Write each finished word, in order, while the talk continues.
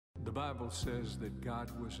The Bible says that God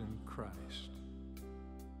was in Christ,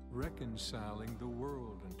 reconciling the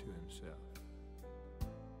world unto himself,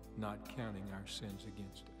 not counting our sins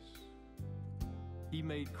against us. He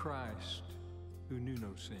made Christ, who knew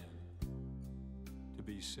no sin, to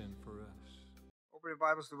be sin for us. Open your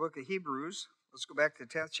Bibles to the book of Hebrews. Let's go back to the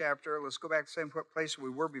 10th chapter. Let's go back to the same place we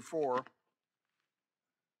were before.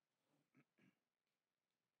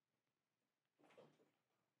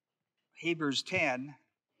 Hebrews 10,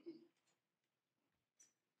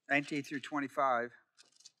 19 through 25.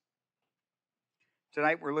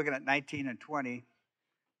 Tonight we're looking at 19 and 20.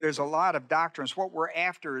 There's a lot of doctrines. What we're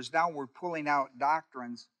after is now we're pulling out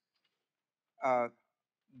doctrines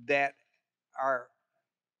that are,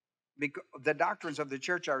 the doctrines of the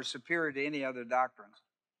church are superior to any other doctrines.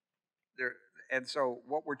 And so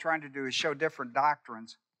what we're trying to do is show different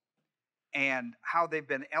doctrines and how they've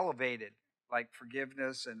been elevated, like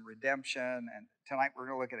forgiveness and redemption. And tonight we're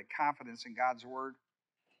going to look at a confidence in God's word.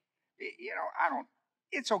 You know,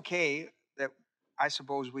 it's okay that I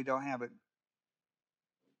suppose we don't have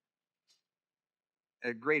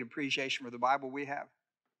a great appreciation for the Bible we have.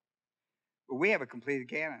 But we have a completed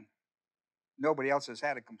canon. Nobody else has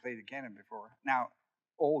had a completed canon before. Now,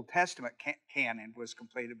 Old Testament canon was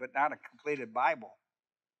completed, but not a completed Bible.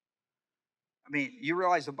 I mean, you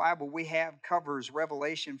realize the Bible we have covers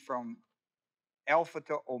Revelation from Alpha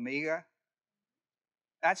to Omega?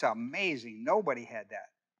 That's amazing. Nobody had that.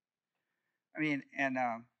 I mean, and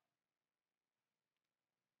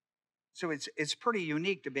so it's pretty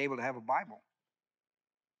unique to be able to have a Bible.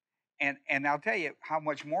 And I'll tell you how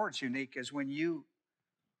much more it's unique is when you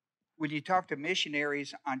talk to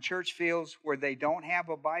missionaries on church fields where they don't have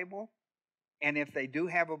a Bible, and if they do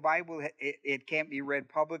have a Bible, it can't be read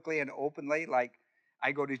publicly and openly. Like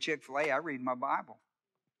I go to Chick-fil-A, I read my Bible.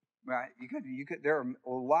 Right? You could. There are a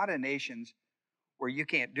lot of nations where you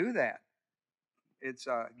can't do that. It's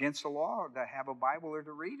against the law to have a Bible or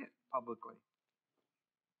to read it publicly.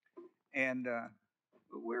 And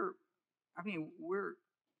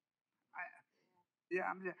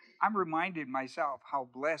I'm reminded myself how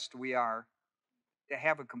blessed we are to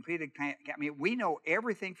have a completed. I mean, we know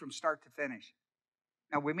everything from start to finish.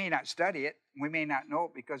 Now, we may not study it. We may not know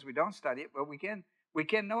it because we don't study it, but we can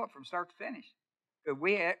know it from start to finish. Because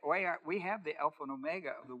we have the Alpha and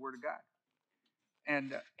Omega of the Word of God.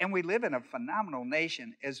 And we live in a phenomenal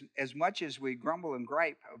nation as much as we grumble and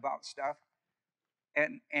gripe about stuff.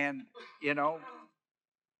 And you know,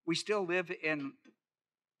 we still live in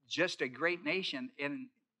just a great nation. And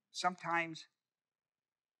sometimes,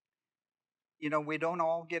 you know, we don't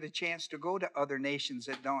all get a chance to go to other nations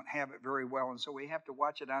that don't have it very well. And so we have to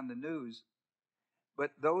watch it on the news.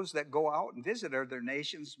 But those that go out and visit other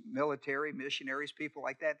nations, military, missionaries, people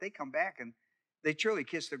like that, they come back and they truly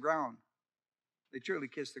kiss the ground. They truly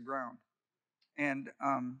kiss the ground. And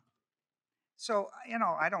so, you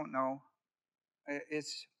know, I don't know.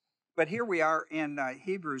 But here we are in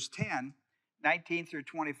Hebrews 10, 19 through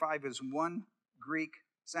 25 is one Greek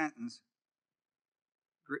sentence.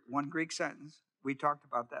 One Greek sentence. We talked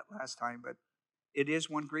about that last time, but it is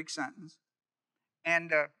one Greek sentence.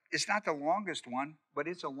 And it's not the longest one, but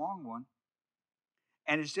it's a long one.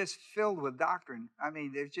 And it's just filled with doctrine. I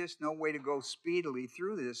mean, there's just no way to go speedily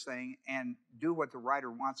through this thing and do what the writer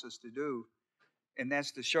wants us to do. And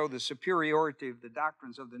that's to show the superiority of the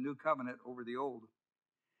doctrines of the new covenant over the old.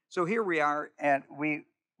 So here we are, and we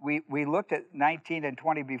looked at 19 and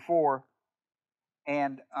 20 before,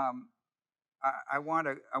 and I want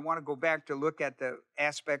to go back to look at the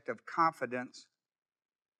aspect of confidence.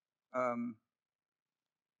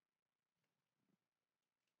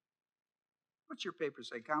 What's your paper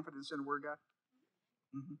say? Confidence in the Word of God?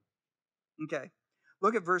 Mm-hmm. Okay.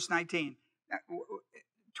 Look at verse 19.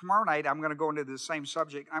 Tomorrow night, I'm going to go into the same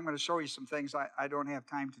subject. I'm going to show you some things I don't have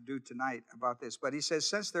time to do tonight about this. But he says,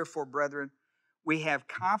 since therefore, brethren, we have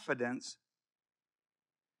confidence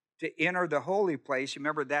to enter the holy place.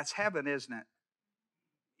 Remember, that's heaven, isn't it?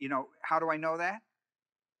 You know, how do I know that?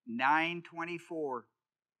 9:24.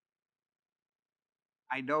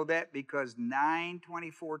 I know that because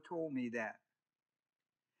 9:24 told me that.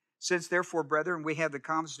 Since therefore, brethren, we have the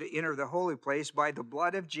confidence to enter the holy place by the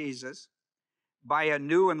blood of Jesus, by a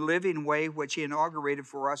new and living way which he inaugurated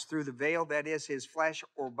for us through the veil, that is his flesh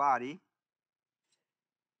or body.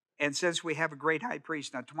 And since we have a great high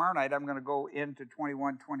priest, now tomorrow night I'm going to go into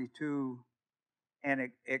 21, 22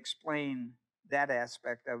 and explain that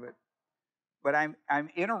aspect of it. But I'm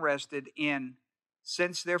interested in,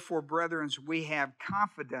 since therefore, brethren, we have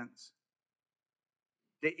confidence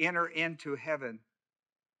to enter into heaven.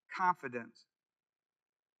 Confidence.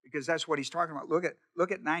 Because that's what he's talking about. Look at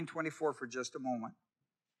 9:24 for just a moment.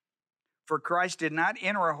 For Christ did not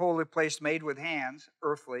enter a holy place made with hands,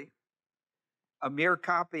 earthly, a mere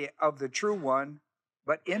copy of the true one,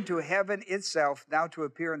 but into heaven itself, now to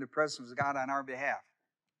appear in the presence of God on our behalf.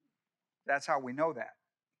 That's how we know that.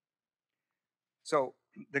 So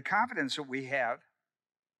the confidence that we have,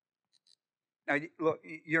 now look,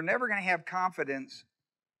 you're never going to have confidence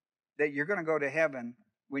that you're going to go to heaven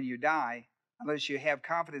when you die unless you have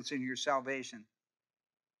confidence in your salvation.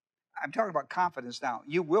 I'm talking about confidence now.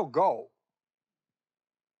 You will go.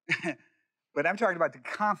 But I'm talking about the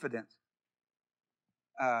confidence.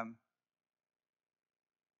 I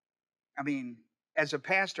mean, as a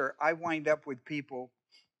pastor, I wind up with people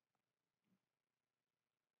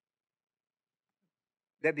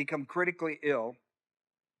that become critically ill,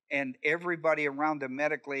 and everybody around them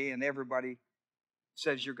medically and everybody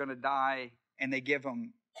says you're going to die, and they give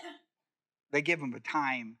them a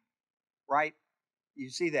time, right? You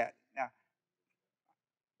see that? Now,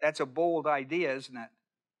 that's a bold idea, isn't it?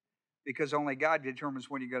 Because only God determines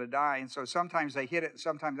when you're going to die. And so sometimes they hit it, and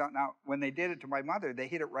sometimes not. Now, when they did it to my mother, they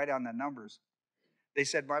hit it right on the numbers. They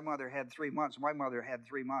said my mother had 3 months. My mother had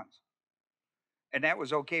 3 months. And that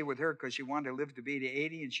was okay with her because she wanted to live to be to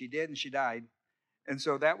 80, and she did, and she died. And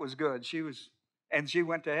so that was good. She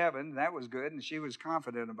went to heaven, and that was good, and she was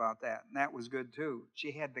confident about that, and that was good too.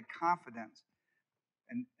 She had the confidence.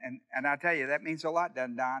 And I tell you, that means a lot,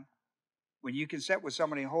 doesn't it, Don? When you can sit with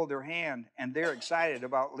somebody and hold their hand and they're excited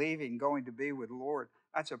about leaving, going to be with the Lord,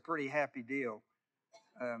 that's a pretty happy deal.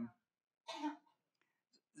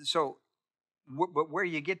 But where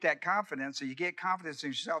you get that confidence, so you get confidence in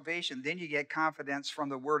your salvation, then you get confidence from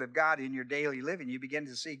the Word of God in your daily living. You begin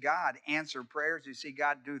to see God answer prayers. You see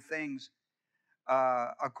God do things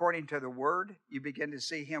according to the Word. You begin to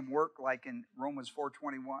see Him work, like in Romans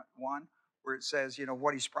 4:21, where it says,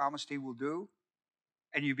 what He's promised He will do.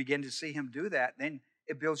 And you begin to see Him do that, then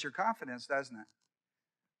it builds your confidence, doesn't it?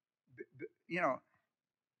 You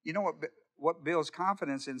know what builds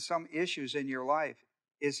confidence in some issues in your life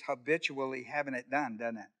is habitually having it done,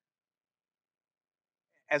 doesn't it?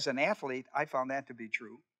 As an athlete, I found that to be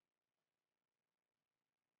true.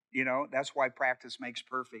 That's why practice makes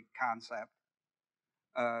perfect concept.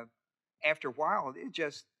 After a while, it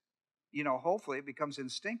just, hopefully it becomes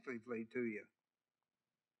instinctively to you.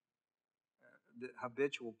 The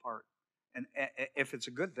habitual part. And if it's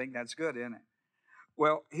a good thing, that's good, isn't it?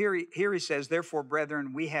 Well, here he says, therefore,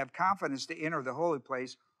 brethren, we have confidence to enter the holy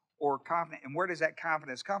place, or confidence. And where does that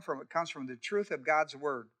confidence come from? It comes from the truth of God's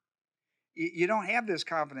Word. You don't have this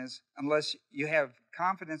confidence unless you have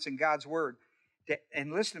confidence in God's Word.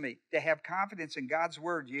 And listen to me, to have confidence in God's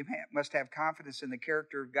Word, you must have confidence in the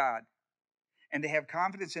character of God. And to have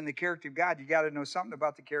confidence in the character of God, you got to know something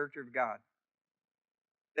about the character of God.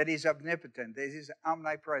 That He's omnipotent, that He's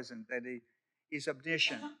omnipresent, that He's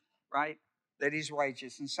omniscient, right? That He's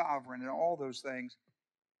righteous and sovereign and all those things.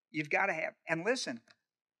 You've got to have. And listen,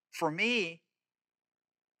 for me,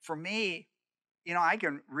 I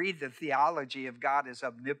can read the theology of God as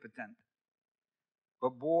omnipotent.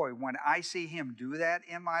 But boy, when I see Him do that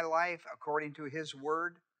in my life according to His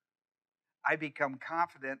Word, I become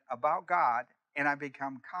confident about God, and I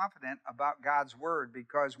become confident about God's Word,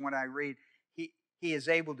 because when I read, He is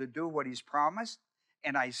able to do what He's promised,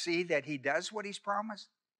 and I see that He does what He's promised.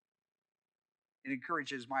 It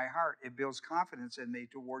encourages my heart. It builds confidence in me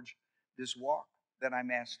towards this walk that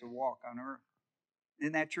I'm asked to walk on earth.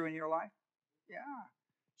 Isn't that true in your life? Yeah,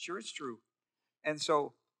 sure it's true. And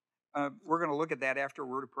so we're going to look at that after a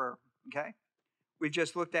word of prayer, okay? We've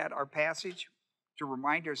just looked at our passage to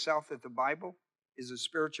remind ourselves that the Bible is a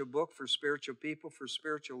spiritual book for spiritual people, for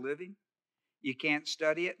spiritual living. You can't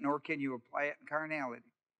study it, nor can you apply it in carnality.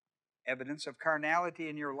 Evidence of carnality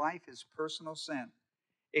in your life is personal sin.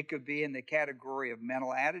 It could be in the category of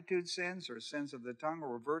mental attitude sins or sins of the tongue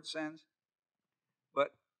or overt sins,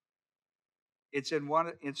 but it's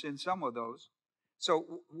in some of those.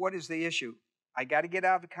 So what is the issue? I got to get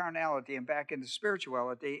out of the carnality and back into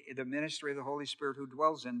spirituality. The ministry of the Holy Spirit who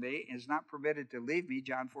dwells in me is not permitted to leave me,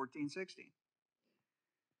 John 14:16.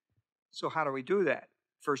 So how do we do that?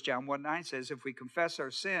 1 John 1:9 says, if we confess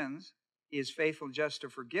our sins, He is faithful and just to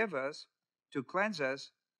forgive us, to cleanse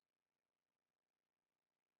us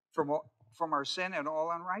from our sin and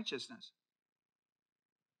all unrighteousness.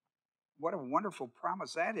 What a wonderful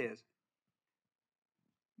promise that is.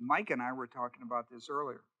 Mike and I were talking about this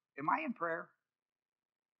earlier. Am I in prayer?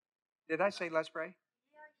 Did I say let's pray?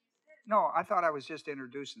 No, I thought I was just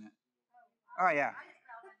introducing it. Oh, yeah.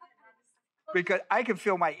 Because I can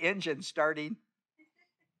feel my engine starting.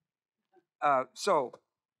 So,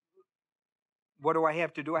 what do I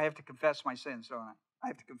have to do? I have to confess my sins, don't I? I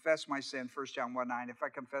have to confess my sin, 1 John 1:9. If I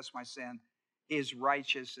confess my sin, He is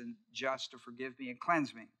righteous and just to forgive me and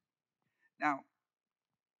cleanse me. Now,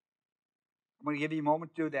 I'm going to give you a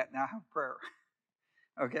moment to do that now. Prayer.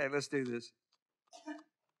 Okay, let's do this.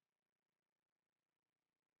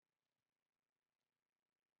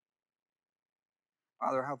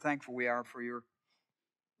 Father, how thankful we are for your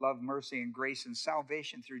love, mercy, and grace and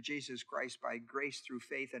salvation through Jesus Christ by grace through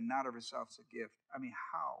faith and not of ourselves a gift. I mean,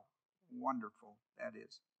 how wonderful that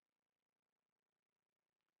is.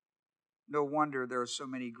 No wonder there are so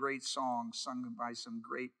many great songs sung by some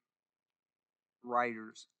great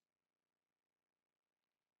writers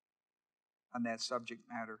on that subject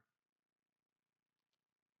matter.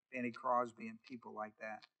 Fanny Crosby and people like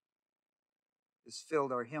that. It's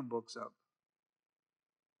filled our hymn books up.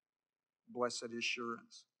 Blessed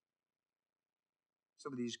Assurance.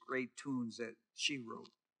 Some of these great tunes that she wrote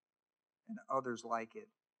and others like it.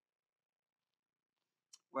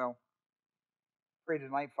 Well, pray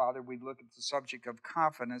tonight, Father, we'd look at the subject of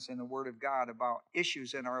confidence in the Word of God about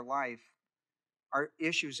issues in our life, our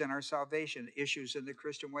issues in our salvation, issues in the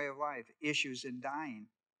Christian way of life, issues in dying.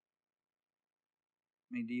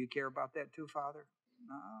 I mean, do you care about that too, Father?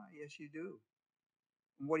 Yes, you do.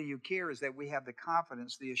 And what do you care is that we have the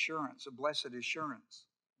confidence, the assurance, the blessed assurance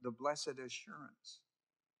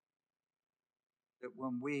that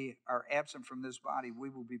when we are absent from this body,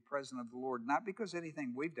 we will be present of the Lord, not because of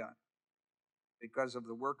anything we've done, because of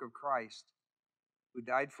the work of Christ, who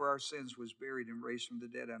died for our sins, was buried, and raised from the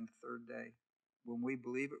dead on the third day. When we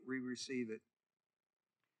believe it, we receive it.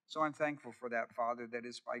 So I'm thankful for that, Father, that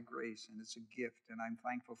it's by grace and it's a gift, and I'm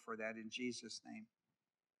thankful for that in Jesus' name.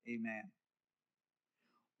 Amen.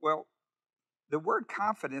 Well, the word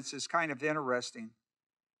confidence is kind of interesting.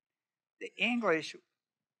 The English,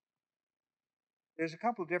 there's a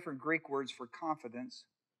couple different Greek words for confidence.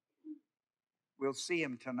 We'll see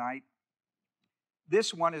them tonight.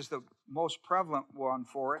 This one is the most prevalent one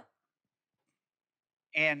for it.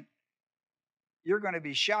 And you're going to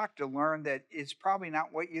be shocked to learn that it's probably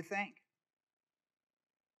not what you think.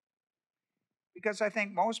 Because I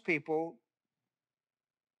think most people,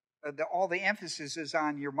 all the emphasis is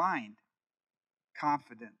on your mind,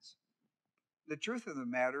 confidence. The truth of the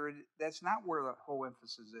matter, that's not where the whole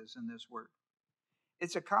emphasis is in this word.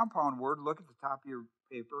 It's a compound word. Look at the top of your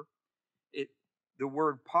paper. The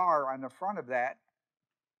word par on the front of that,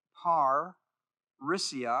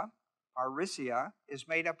 parisia, is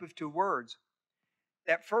made up of two words.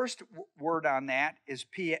 That first word on that is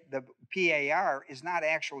the par is not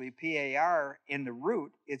actually par in the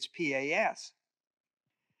root, it's pas.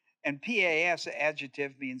 And pas, the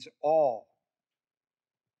adjective, means all.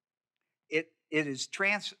 It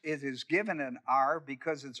is given an R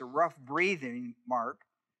because it's a rough breathing mark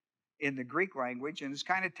in the Greek language, and it's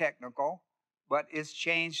kind of technical, but it's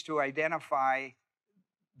changed to identify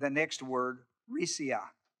the next word,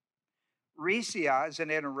 risia. Risia is an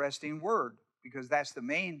interesting word because that's the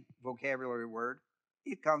main vocabulary word.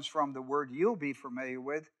 It comes from the word you'll be familiar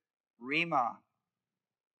with, rhema.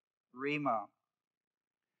 Rhema.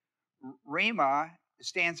 Rhema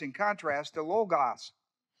stands in contrast to logos.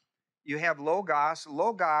 You have logos.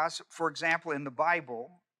 Logos, for example, in the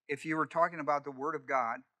Bible, if you were talking about the Word of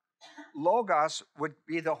God, logos would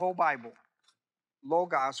be the whole Bible.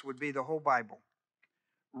 Logos would be the whole Bible.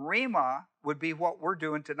 Rhema would be what we're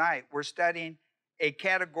doing tonight. We're studying a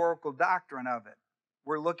categorical doctrine of it.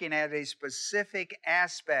 We're looking at a specific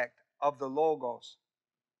aspect of the logos.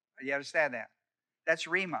 You understand that? That's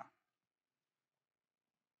rhema.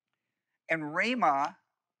 And rhema,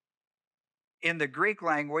 in the Greek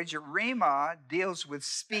language, rhema deals with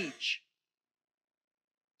speech.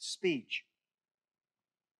 Speech.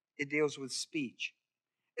 It deals with speech.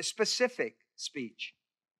 A specific speech.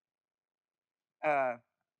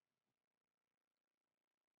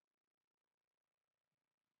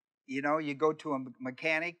 You go to a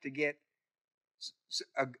mechanic to get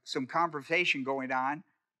some conversation going on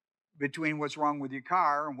between what's wrong with your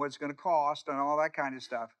car and what's going to cost and all that kind of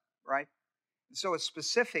stuff, right? So it's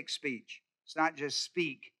specific speech. It's not just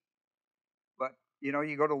speak. But, you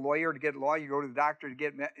go to a lawyer to get law, you go to the doctor to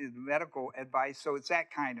get medical advice. So it's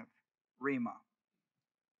that kind of rhema.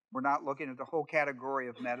 We're not looking at the whole category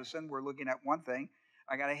of medicine. We're looking at one thing.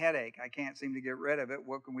 I got a headache. I can't seem to get rid of it.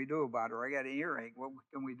 What can we do about it? Or I got an earache. What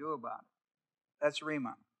can we do about it? That's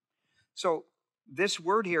rhema. So this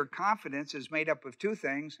word here, confidence, is made up of two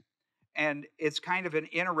things. And it's kind of an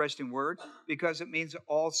interesting word because it means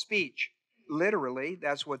all speech. Literally,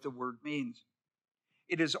 that's what the word means.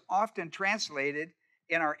 It is often translated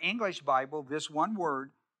in our English Bible, this one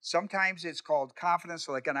word. Sometimes it's called confidence,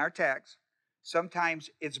 like in our text. Sometimes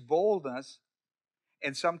it's boldness.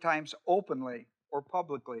 and sometimes openly or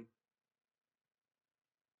publicly.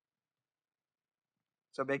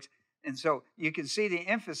 And so you can see the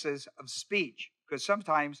emphasis of speech, because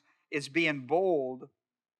sometimes it's being bold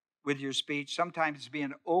with your speech, sometimes it's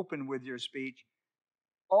being open with your speech.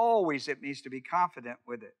 Always it needs to be confident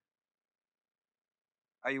with it.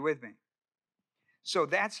 Are you with me? So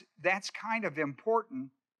that's kind of important,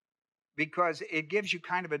 because it gives you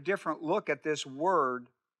kind of a different look at this word,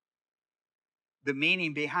 the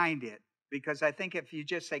meaning behind it. Because I think if you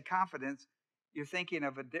just say confidence, you're thinking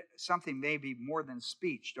of something maybe more than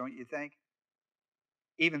speech, don't you think?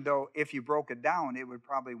 Even though if you broke it down, it would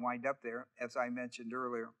probably wind up there, as I mentioned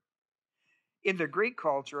earlier. In the Greek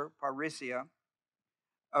culture, parrhesia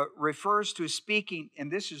refers to speaking, and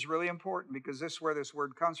this is really important because this is where this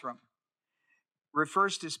word comes from,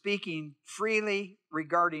 refers to speaking freely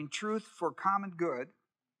regarding truth for common good,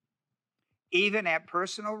 even at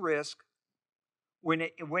personal risk, when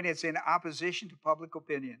it's in opposition to public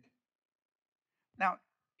opinion. Now,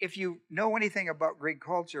 if you know anything about Greek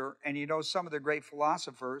culture and you know some of the great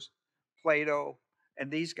philosophers, Plato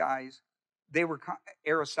and these guys,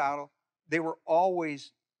 Aristotle, they were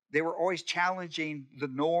always challenging the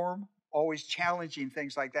norm, always challenging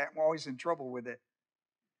things like that, always in trouble with it.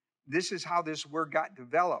 This is how this word got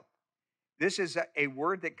developed. This is a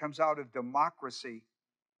word that comes out of democracy,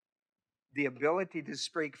 the ability to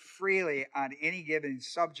speak freely on any given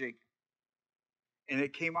subject. And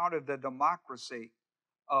it came out of the democracy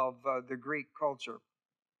of the Greek culture.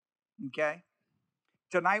 Okay?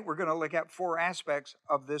 Tonight we're going to look at 4 aspects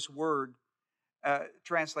of this word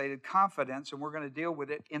translated confidence, and we're going to deal with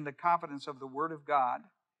it in the confidence of the Word of God,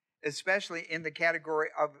 especially in the category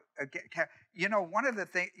of, one of the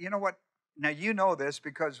things, you know what, now you know this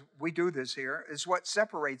because we do this here, is what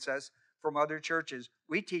separates us from other churches.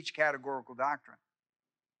 We teach categorical doctrine.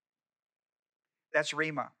 That's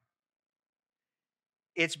Rhema.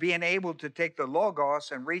 It's being able to take the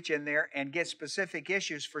Logos and reach in there and get specific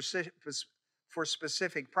issues for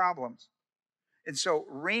specific problems. And so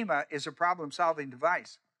Rhema is a problem-solving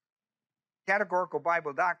device. Categorical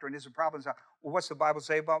Bible doctrine is a problem-solving. Well, what's the Bible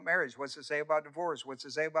say about marriage? What's it say about divorce? What's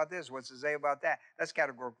it say about this? What's it say about that? That's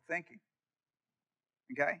categorical thinking.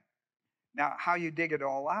 Okay? Now, how you dig it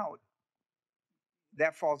all out,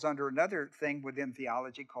 that falls under another thing within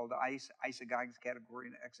theology called the eisegesis category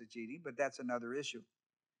and exegete, but that's another issue.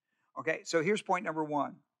 Okay, so here's point number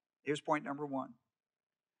 1.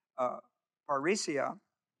 Parrhesia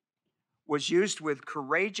was used with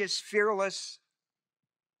courageous, fearless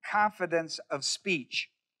confidence of speech.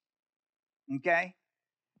 Okay?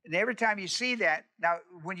 And every time you see that, now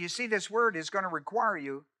when you see this word, it's going to require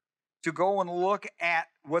you to go and look at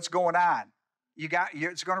what's going on.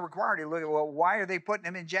 It's going to require you to look at, well, why are they putting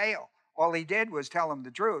him in jail? All he did was tell them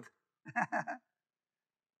the truth.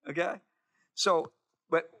 Okay? So,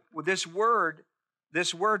 but with this word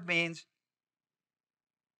means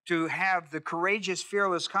to have the courageous,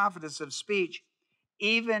 fearless confidence of speech,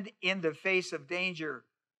 even in the face of danger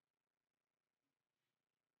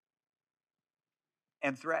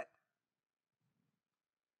and threat.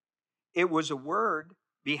 It was a word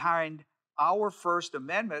behind our First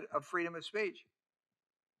Amendment of freedom of speech.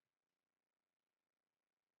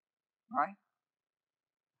 Right?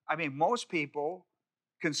 I mean, most people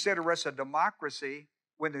consider us a democracy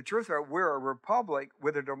when the truth is we're a republic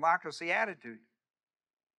with a democracy attitude.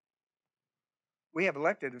 We have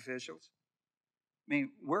elected officials. I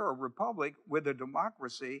mean, we're a republic with a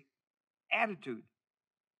democracy attitude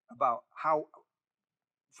about how,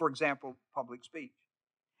 for example, public speech.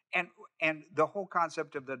 And the whole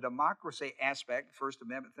concept of the democracy aspect, First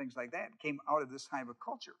Amendment, things like that, came out of this type of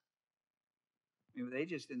culture. I mean, they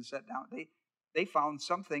just didn't sit down. They found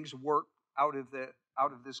some things work out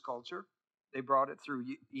of this culture. They brought it through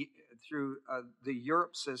the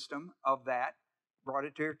Europe system of that, brought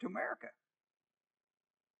it here to America.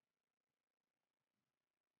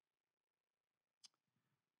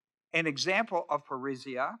 An example of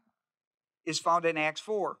parrhesia is found in Acts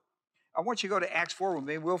 4. I want you to go to Acts 4 with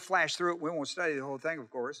me. We'll flash through it. We won't study the whole thing, of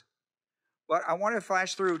course. But I want to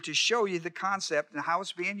flash through to show you the concept and how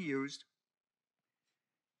it's being used.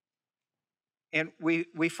 And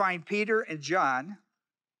we find Peter and John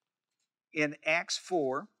in Acts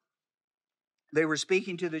 4. They were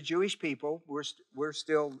speaking to the Jewish people. We're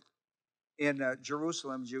still in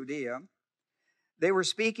Jerusalem, Judea. They were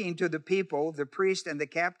speaking to the people, the priests and the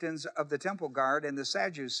captains of the temple guard, and the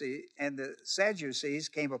Sadducees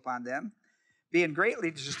came upon them, being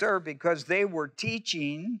greatly disturbed because they were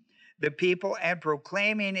teaching the people and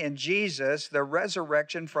proclaiming in Jesus the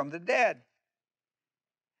resurrection from the dead.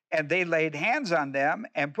 And they laid hands on them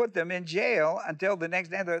and put them in jail until the next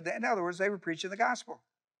day. In other words, they were preaching the gospel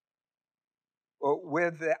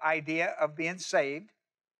with the idea of being saved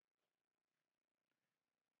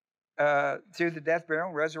through the death, burial,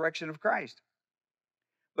 and resurrection of Christ.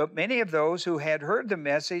 But many of those who had heard the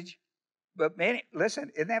message,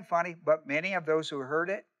 listen, isn't that funny? But many of those who heard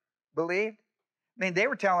it believed. I mean, they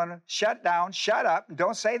were telling them, shut down, shut up, and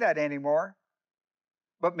don't say that anymore.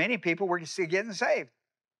 But many people were still getting saved.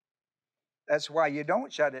 That's why you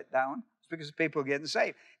don't shut it down. It's because people are getting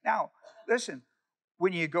saved. Now, listen,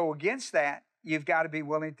 when you go against that, you've got to be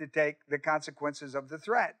willing to take the consequences of the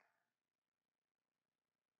threat.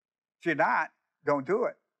 If you're not, don't do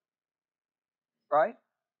it. Right?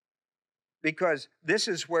 Because this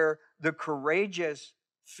is where the courageous,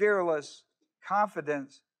 fearless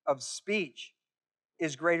confidence of speech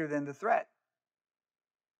is greater than the threat.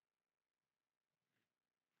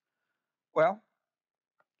 Well,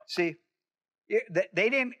 see, they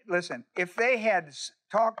didn't, listen, if they had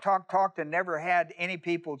talked and never had any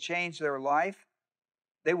people change their life,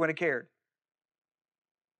 they wouldn't have cared.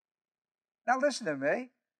 Now listen to me.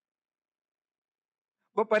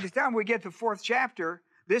 But by the time we get to the 4th chapter,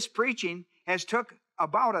 this preaching has took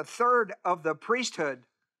about a third of the priesthood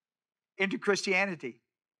into Christianity.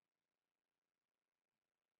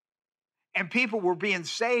 And people were being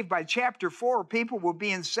saved by chapter 4. People were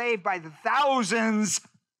being saved by the thousands,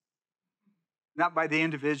 not by the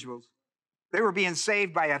individuals. They were being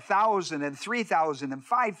saved by 1,000 and 3,000 and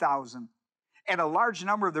 5,000. And a large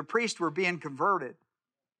number of the priests were being converted.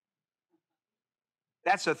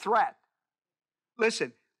 That's a threat.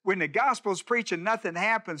 Listen, when the gospel's preached and nothing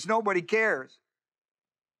happens, nobody cares.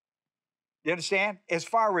 You understand? As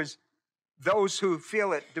far as those who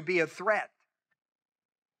feel it to be a threat.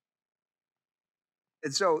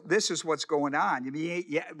 And so this is what's going on.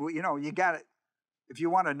 You got it. If you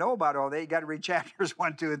want to know about all that, you got to read chapters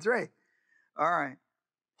 1, 2, and 3. All right.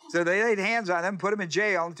 So they laid hands on them, put them in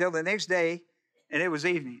jail until the next day, and it was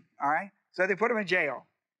evening. All right. So they put them in jail.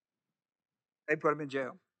 They put them in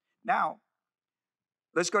jail. Now,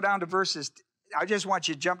 let's go down to verses. I just want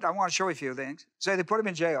you to jump. I want to show you a few things. So they put them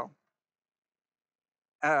in jail.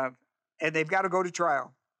 And they've got to go to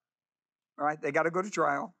trial. All right. They got to go to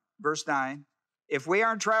trial. Verse 9. If we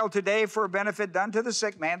are in trial today for a benefit done to the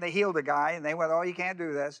sick man, they healed a guy, and they went, oh, you can't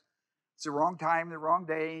do this. It's the wrong time, the wrong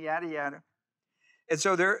day, yada, yada. And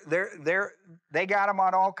so they got him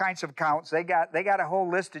on all kinds of counts. They got a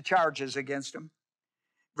whole list of charges against him.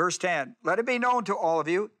 Verse 10, let it be known to all of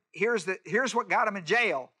you, here's what got them in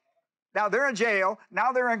jail. Now they're in jail,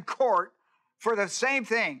 now they're in court for the same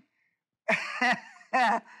thing.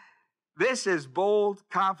 This is bold,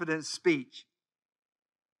 confident speech.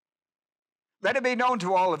 Let it be known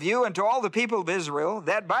to all of you and to all the people of Israel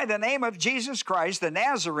that by the name of Jesus Christ, the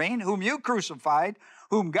Nazarene, whom you crucified,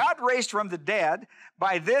 whom God raised from the dead,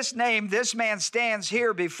 by this name this man stands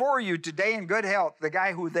here before you today in good health, the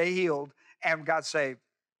guy who they healed and got saved.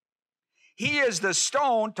 He is the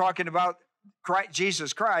stone, talking about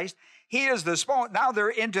Jesus Christ. He is the stone. Now they're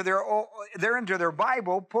into their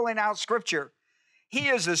Bible, pulling out Scripture. He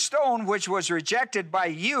is the stone which was rejected by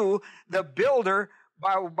you, the builder,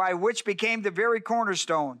 by which became the very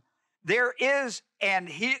cornerstone. There is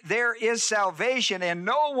salvation in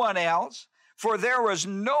no one else, for there was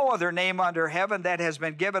no other name under heaven that has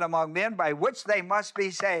been given among men by which they must be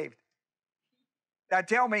saved. Now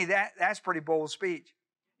tell me that's pretty bold speech.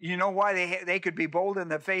 You know why they could be bold in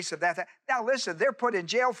the face of that? Now listen, they're put in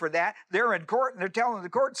jail for that. They're in court and they're telling the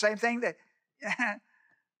court the same thing.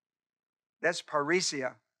 That's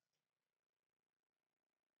parousia.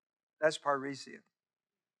 That's parousia.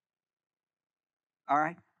 All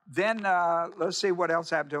right. Then let's see what else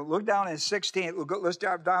happened to him. Look down at 16. Let's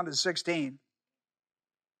drop down to 16.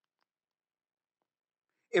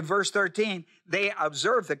 In verse 13, they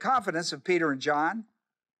observed the confidence of Peter and John.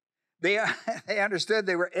 They understood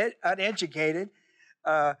they were uneducated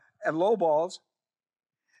and lowballs.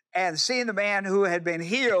 And seeing the man who had been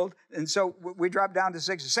healed, and so we drop down to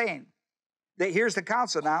 16. Here's the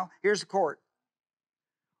council now. Here's the court.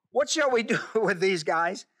 What shall we do with these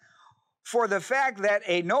guys? For the fact that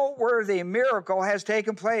a noteworthy miracle has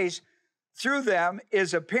taken place through them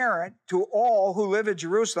is apparent to all who live in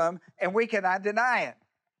Jerusalem, and we cannot deny it.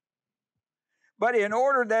 But in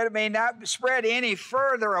order that it may not spread any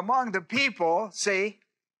further among the people, see,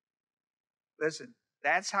 listen,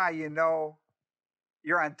 that's how you know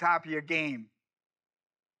you're on top of your game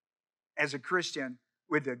as a Christian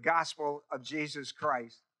with the gospel of Jesus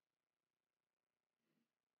Christ.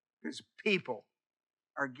 Because people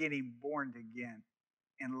are getting born again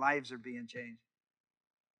and lives are being changed.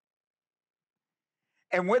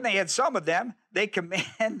 And when they had summoned them, they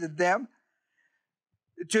commanded them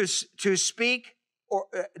to speak, or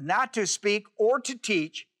not to speak or to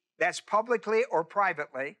teach, that's publicly or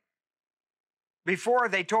privately. Before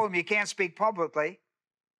they told him you can't speak publicly.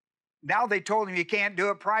 Now they told him you can't do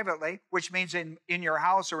it privately, which means in your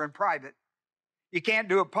house or in private. You can't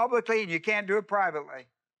do it publicly and you can't do it privately.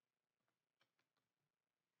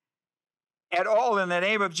 At all in the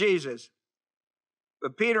name of Jesus.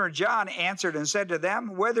 But Peter and John answered and said to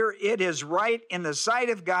them, whether it is right in the sight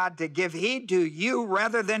of God to give heed to you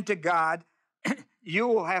rather than to God, you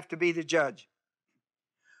will have to be the judge.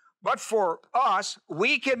 But for us,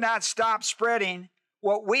 we cannot stop spreading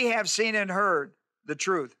what we have seen and heard, the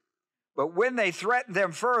truth. But when they threatened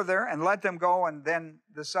them further and let them go, and then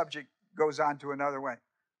the subject goes on to another way.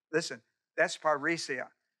 Listen, that's parousia.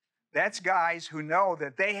 That's guys who know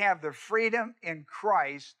that they have the freedom in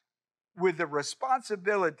Christ with the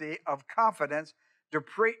responsibility of confidence to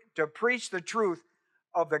preach the truth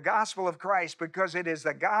of the gospel of Christ, because it is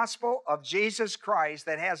the gospel of Jesus Christ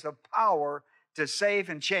that has the power to save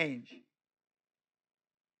and change.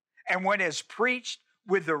 And when it's preached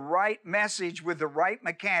with the right message, with the right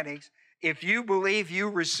mechanics, if you believe you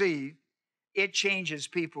receive, it changes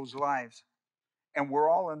people's lives. And we're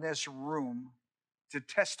all in this room to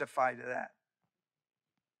testify to that.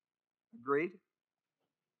 Agreed?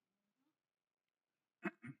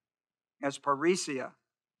 As parousia,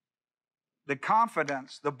 the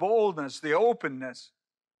confidence, the boldness, the openness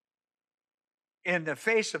in the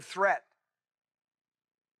face of threat.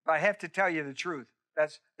 But I have to tell you the truth.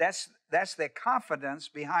 That's the confidence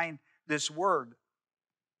behind this word.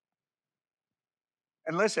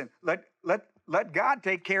 And listen, let God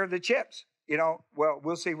take care of the chips. You know, well,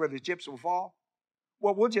 we'll see where the chips will fall.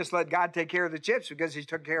 Well, we'll just let God take care of the chips because He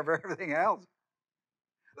took care of everything else.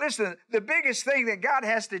 Listen, the biggest thing that God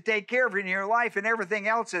has to take care of in your life, and everything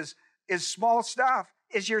else is small stuff,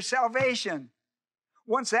 is your salvation.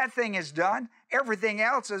 Once that thing is done, everything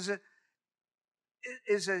else is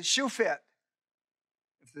a shoe fit.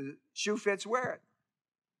 If the shoe fits, wear it.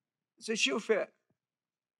 It's a shoe fit.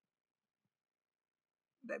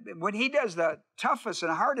 When He does the toughest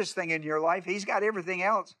and hardest thing in your life, He's got everything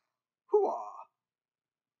else. Hoo-ah.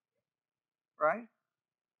 Right?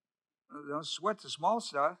 Don't sweat the small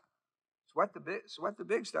stuff. Sweat the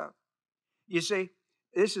big stuff. You see,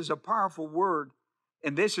 this is a powerful word,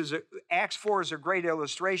 and Acts 4 is a great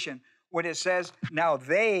illustration when it says, now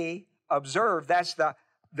they observe, that's the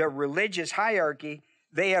religious hierarchy,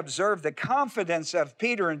 they observed the confidence of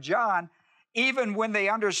Peter and John. Even when they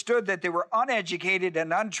understood that they were uneducated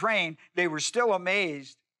and untrained, they were still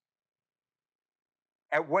amazed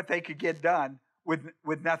at what they could get done with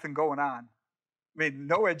nothing going on. I mean,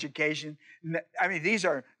 no education. I mean, these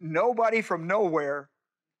are nobody from nowhere.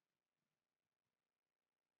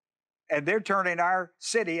 And they're turning our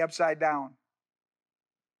city upside down.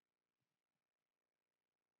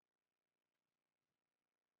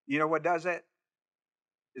 You know what does it?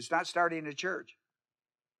 It's not starting a church.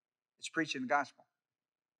 It's preaching the gospel.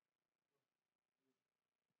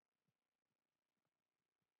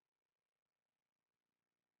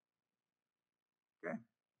 Okay? I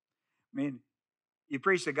mean, you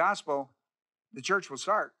preach the gospel, the church will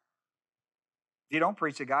start. If you don't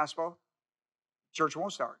preach the gospel, church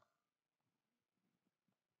won't start.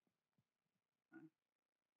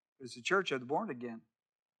 It's the church of the born again.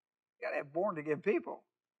 You got to have born again people.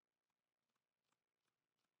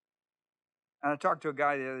 And I talked to a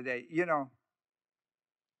guy the other day,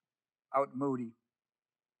 out in Moody.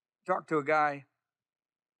 Talked to a guy,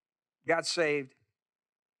 got saved,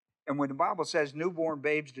 and when the Bible says newborn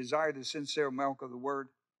babes desire the sincere milk of the word,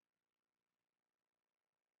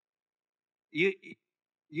 you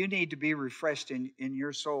need to be refreshed in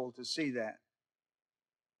your soul to see that.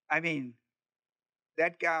 I mean,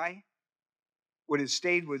 that guy would have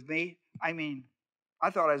stayed with me. I mean,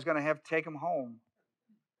 I thought I was going to have to take him home.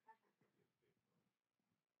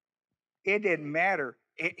 It didn't matter.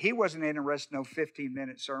 He wasn't interested in no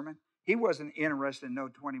 15-minute sermon. He wasn't interested in no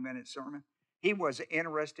 20-minute sermon. He was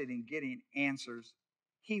interested in getting answers.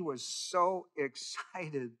 He was so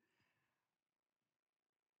excited.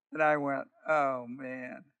 And I went, oh,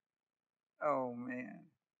 man. Oh, man.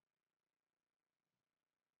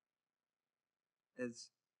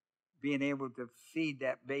 It's being able to feed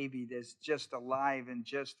that baby that's just alive and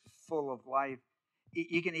just full of life.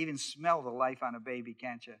 You can even smell the life on a baby,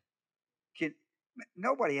 can't you?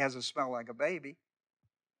 Nobody has a smell like a baby.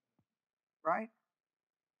 Right?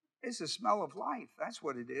 It's the smell of life. That's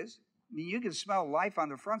what it is. I mean, you can smell life on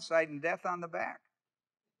the front side and death on the back.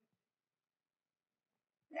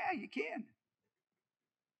 Yeah, you can.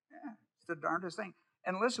 Yeah, it's the darndest thing.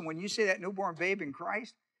 And listen, when you see that newborn babe in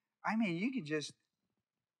Christ, I mean, you can just,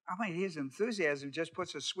 I mean, his enthusiasm just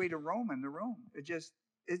puts a sweet aroma in the room. It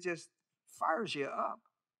just fires you up.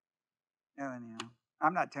 Anyhow,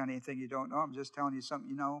 I'm not telling you anything you don't know. I'm just telling you something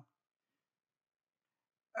you know.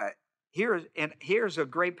 Here's a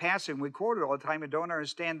great passage we quote it all the time and don't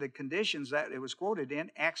understand the conditions that it was quoted in.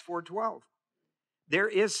 Acts 4:12. There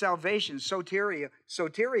is salvation, soteria.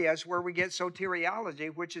 Soteria is where we get soteriology,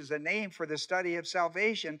 which is a name for the study of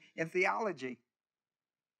salvation in theology.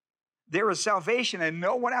 There is salvation and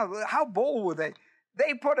no one else. How bold were they?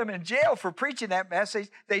 They put him in jail for preaching that message.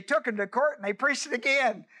 They took him to court and they preached it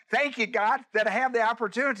again. Thank you, God, that I have the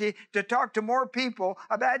opportunity to talk to more people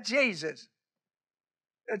about Jesus.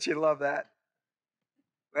 Don't you love that?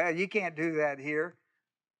 Well, you can't do that here.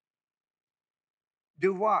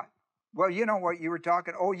 Do what? Well, you know what you were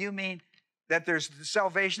talking. Oh, you mean that there's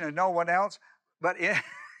salvation in no one else? But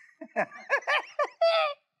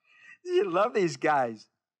you love these guys.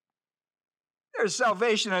 There's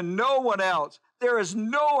salvation in no one else. There is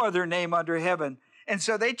no other name under heaven. And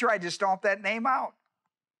so they tried to stomp that name out.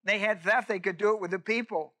 They had theft. They could do it with the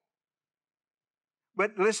people.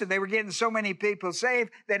 But listen, they were getting so many people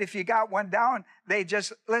saved that if you got one down, they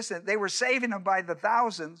were saving them by the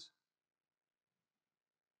thousands.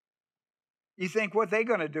 You think what they're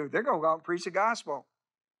going to do? They're going to go out and preach the gospel.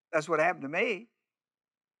 That's what happened to me.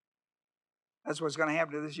 That's what's going to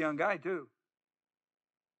happen to this young guy too.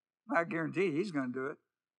 I guarantee he's going to do it.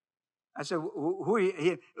 I said,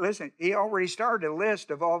 listen, he already started a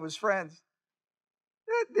list of all of his friends.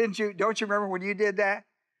 Didn't you? Don't you remember when you did that?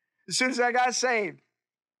 As soon as I got saved,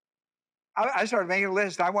 I started making a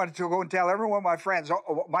list. I wanted to go and tell every one of my friends,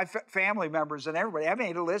 my family members and everybody. I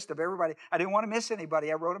made a list of everybody. I didn't want to miss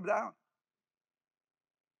anybody. I wrote them down.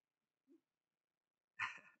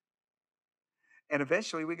 And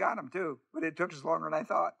eventually we got them too. But it took us longer than I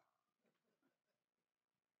thought.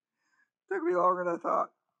 It took me longer than I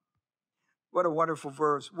thought. What a wonderful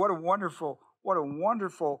verse. What a wonderful.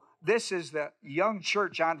 This is the young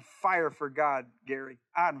church on fire for God, Gary.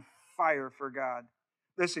 On fire for God.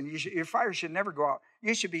 Listen, your fire should never go out.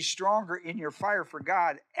 You should be stronger in your fire for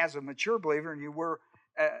God as a mature believer than you were.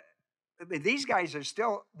 These guys are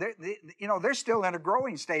still, they're still in a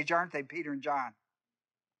growing stage, aren't they, Peter and John?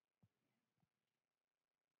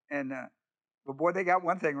 And, but boy, they got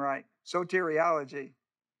one thing right. Soteriology.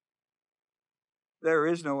 There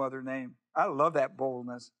is no other name. I love that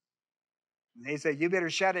boldness. And they say, you better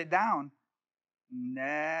shut it down. Nah,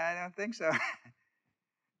 I don't think so.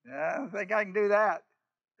 I don't think I can do that.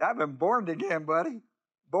 I've been born again, buddy.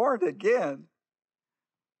 Born again.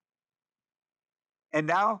 And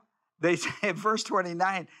now, they say in verse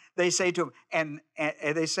 29, they say to him, and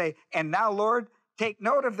they say, and now, Lord, take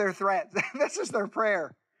note of their threats. This is their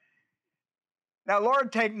prayer. Now,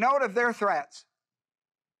 Lord, take note of their threats.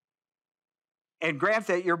 And grant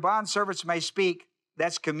that your bondservants may speak,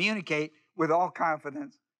 that's communicate with all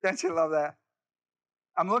confidence. Don't you love that?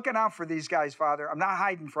 I'm looking out for these guys, Father. I'm not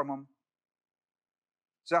hiding from them.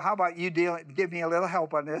 So how about you give me a little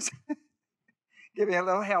help on this? Give me a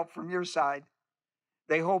little help from your side.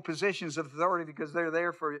 They hold positions of authority because they're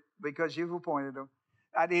there because you've appointed them.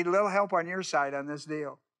 I need a little help on your side on this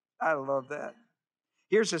deal. I love that.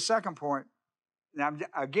 Here's the second point. Now,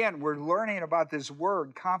 again, we're learning about this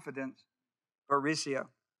word, confidence, parisia.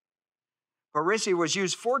 Parisia was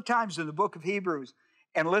used 4 times in the book of Hebrews.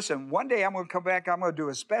 And listen, one day I'm going to come back, I'm going to do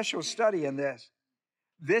a special study in this.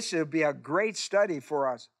 This will be a great study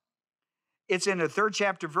for us. It's in the 3rd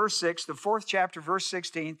chapter, verse 6, the 4th chapter, verse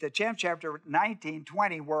 16, the 10th chapter, 19,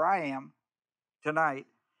 20, where I am tonight.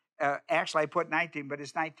 Actually, I put 19, but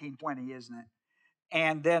it's 19:20, isn't it?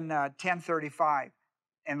 And then 10:35.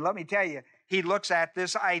 And let me tell you, he looks at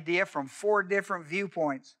this idea from 4 different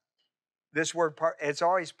viewpoints. This word, it's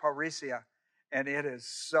always parisia, and it is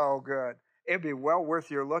so good. It'd be well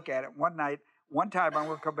worth your look at it. One time I'm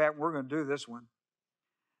going to come back and we're going to do this one.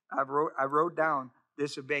 I wrote down,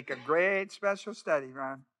 this would make a great special study,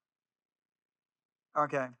 Ron.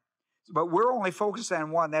 Okay. But we're only focused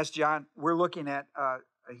on one. That's John. We're looking at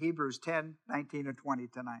Hebrews 10, 19, and 20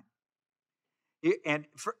 tonight. And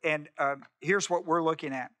here's what we're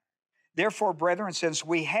looking at. Therefore, brethren, since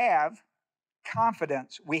we have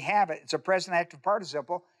confidence, we have it. It's a present active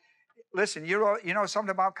participle. Listen, you know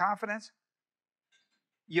something about confidence?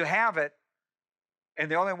 You have it, and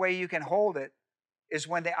the only way you can hold it is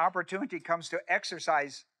when the opportunity comes to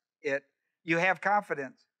exercise it. You have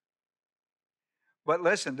confidence. But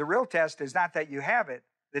listen, the real test is not that you have it.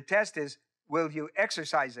 The test is, will you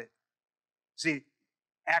exercise it? See,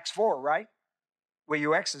 Acts 4, right? Will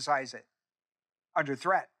you exercise it under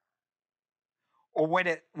threat? Or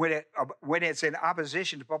when it's in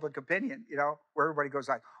opposition to public opinion, where everybody goes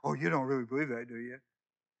like, "Oh, you don't really believe that, do you?"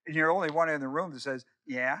 And you're the only one in the room that says,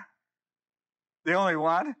 "Yeah." The only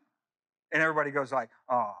one, and everybody goes like,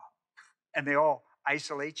 "Oh," and they all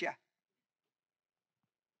isolate you.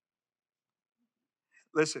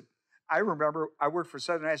 Listen, I remember I worked for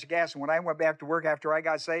Southern Natural Gas, and when I went back to work after I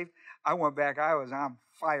got saved, I went back. I was on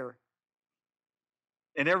fire,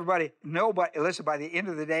 and nobody. Listen, by the end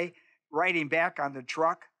of the day, riding back on the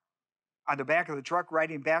truck. On the back of the truck,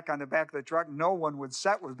 riding back on the back of the truck, no one would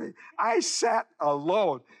sit with me. I sat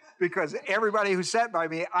alone because everybody who sat by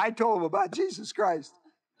me, I told them about Jesus Christ.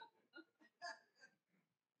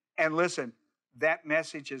 And listen, that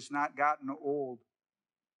message has not gotten old.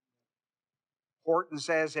 Horton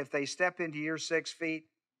says if they step into your 6 feet,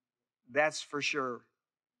 that's for sure.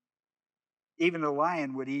 Even a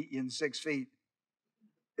lion would eat you in 6 feet.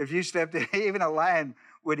 If you stepped in, even a lion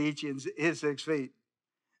would eat you in his 6 feet.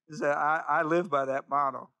 So I live by that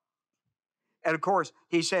motto. And of course,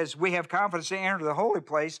 he says, we have confidence to enter the holy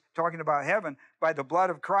place, talking about heaven, by the blood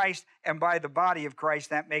of Christ and by the body of Christ.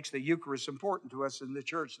 That makes the Eucharist important to us in the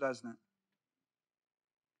church, doesn't it?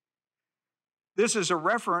 This is a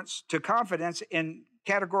reference to confidence in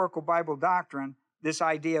categorical Bible doctrine, this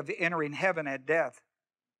idea of entering heaven at death.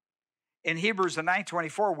 In Hebrews the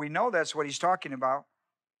 9:24, we know that's what he's talking about.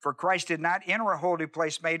 For Christ did not enter a holy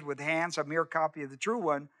place made with hands, a mere copy of the true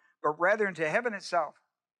one, but rather into heaven itself,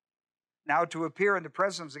 now to appear in the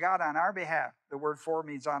presence of God on our behalf. The word "for"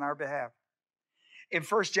 means on our behalf. In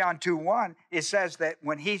 1 John 2:1, it says that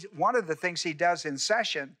one of the things he does in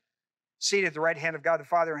session, seated at the right hand of God the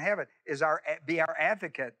Father in heaven, is be our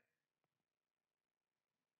advocate.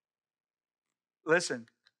 Listen,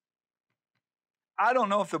 I don't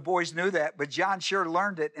know if the boys knew that, but John sure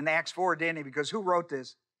learned it in Acts 4, didn't he? Because who wrote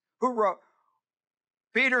this? Who wrote?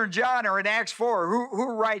 Peter and John are in Acts 4.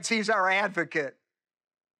 Who writes, he's our advocate?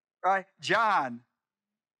 Right? John.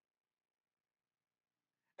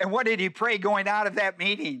 And what did he pray going out of that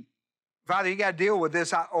meeting? Father, you got to deal with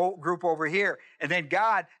this group over here. And then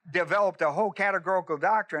God developed a whole categorical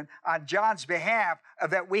doctrine on John's behalf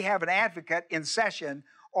of that we have an advocate in session,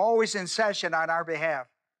 always in session on our behalf.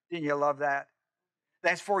 Didn't you love that?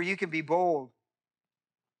 That's for you can be bold.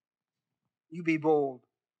 You be bold.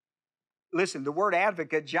 Listen, the word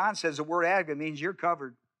advocate, John says the word advocate means you're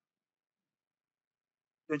covered.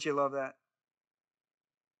 Don't you love that?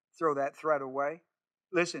 Throw that threat away.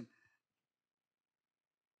 Listen,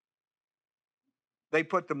 they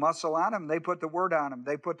put the muscle on him, they put the word on him.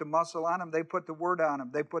 They put the muscle on him, they put the word on him.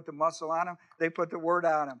 They put the muscle on him, they put the word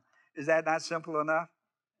on him. Is that not simple enough?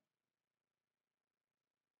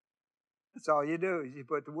 That's all you do, is you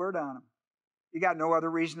put the word on him. You got no other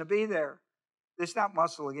reason to be there. It's not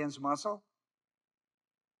muscle against muscle.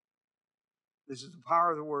 This is the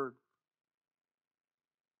power of the word.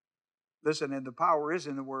 Listen, and the power is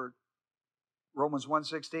in the word. Romans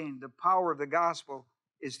 1:16, the power of the gospel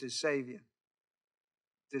is to save you.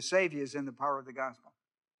 To save you is in the power of the gospel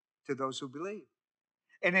to those who believe.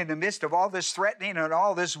 And in the midst of all this threatening and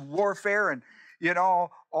all this warfare and,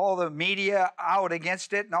 all the media out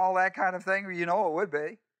against it and all that kind of thing, it would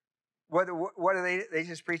be. What are they? They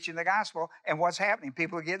just preaching the gospel. And what's happening?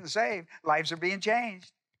 People are getting saved. Lives are being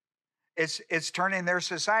changed. It's turning their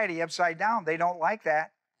society upside down. They don't like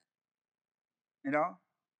that.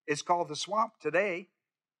 It's called the swamp today.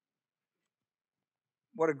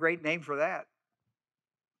 What a great name for that.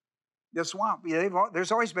 The swamp.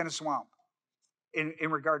 There's always been a swamp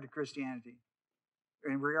in regard to Christianity,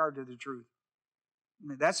 in regard to the truth. I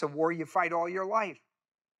mean, that's a war you fight all your life.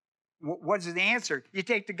 What's the answer? You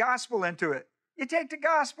take the gospel into it. You take the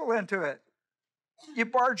gospel into it. You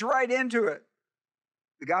barge right into it.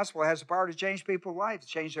 The gospel has the power to change people's lives,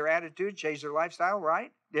 change their attitude, change their lifestyle,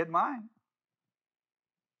 right? Did mine.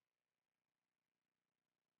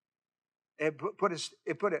 It put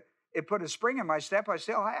a spring in my step. I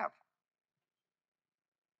still have.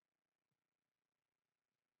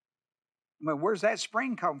 I mean, where's that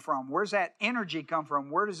spring come from? Where's that energy come from?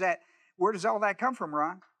 Where does all that come from,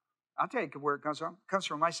 Ron? I'll tell you where it comes from. It comes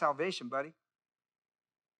from my salvation, buddy.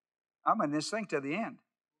 I'm in this thing to the end.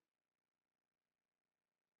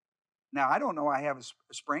 Now, I don't know I have a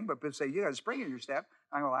spring, but people say, you got a spring in your step.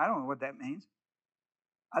 I go, I don't know what that means.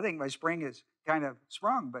 I think my spring is kind of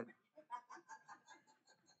sprung,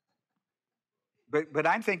 but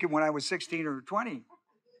I'm thinking when I was 16 or 20.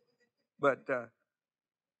 But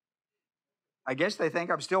I guess they think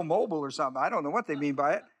I'm still mobile or something. I don't know what they mean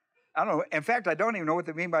by it. I don't know. In fact, I don't even know what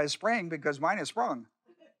they mean by a spring because mine is sprung.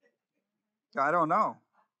 I don't know.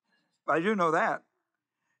 But I do know that.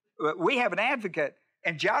 But we have an advocate.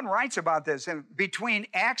 And John writes about this. And between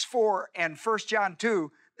Acts 4 and 1 John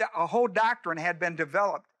 2, a whole doctrine had been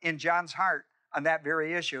developed in John's heart on that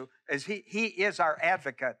very issue, as he is our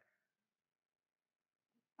advocate.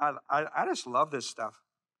 I just love this stuff.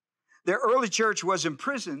 The early church was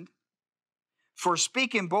imprisoned for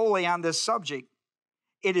speaking boldly on this subject.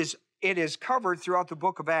 It is covered throughout the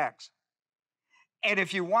book of Acts. And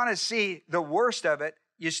if you want to see the worst of it,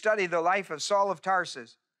 you study the life of Saul of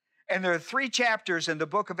Tarsus. And there are 3 chapters in the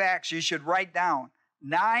book of Acts you should write down,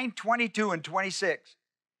 9, 22, and 26.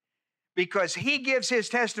 Because he gives his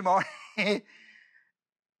testimony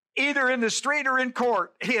either in the street or in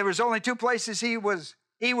court. There was only 2 places he was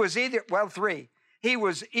either, well, 3. He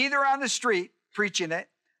was either on the street preaching it,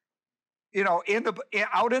 out in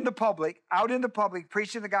the public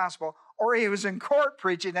preaching the gospel, or he was in court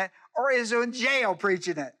preaching it, or he was in jail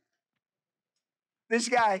preaching it. This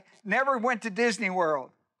guy never went to Disney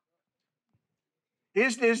World.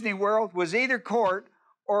 His Disney World was either court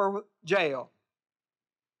or jail.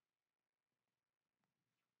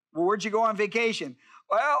 Well, where'd you go on vacation?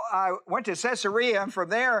 Well, I went to Caesarea, and from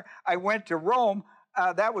there I went to Rome.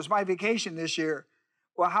 That was my vacation this year.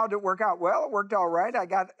 Well, how did it work out? Well, it worked all right. I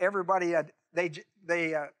got everybody.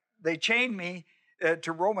 They chained me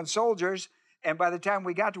to Roman soldiers, and by the time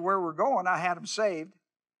we got to where we're going, I had them saved.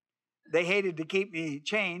 They hated to keep me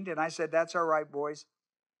chained, and I said, "That's all right, boys.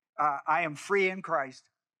 I am free in Christ."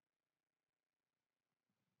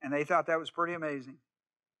 And they thought that was pretty amazing.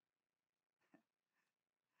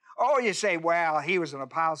 Oh, you say, well, he was an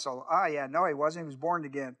apostle. Oh, yeah, no, he wasn't. He was born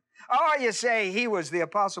again. Oh, you say he was the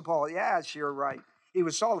Apostle Paul. Yeah, sure, right. He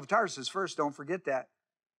was Saul of Tarsus first, don't forget that.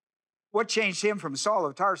 What changed him from Saul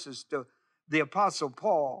of Tarsus to the Apostle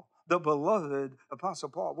Paul, the beloved Apostle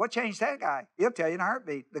Paul? What changed that guy? He'll tell you in a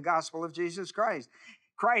heartbeat. The gospel of Jesus Christ.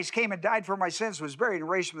 Christ came and died for my sins, was buried and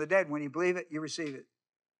raised from the dead. When you believe it, you receive it.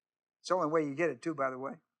 It's the only way you get it, too, by the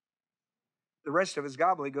way. The rest of it is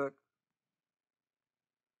gobbledygook.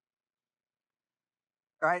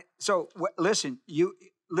 All right, so listen,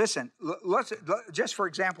 just for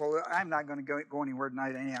example, I'm not going to go anywhere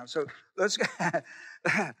tonight anyhow. So let's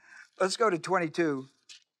go to 22.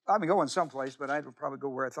 I'm going someplace, but I'd probably go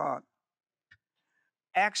where I thought.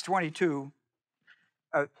 Acts 22,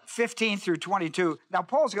 15 through 22. Now,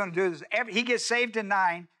 Paul's going to do this. He gets saved in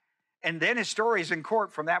 9, and then his story is in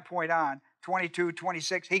court from that point on, 22,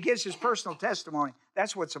 26. He gives his personal testimony.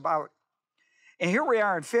 That's what it's about. And here we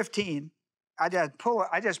are in 15. I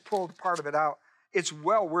just pulled part of it out. It's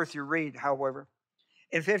well worth your read, however.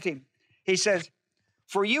 In 15, he says,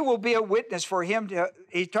 "For you will be a witness for him."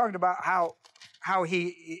 He's talking about how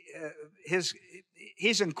he's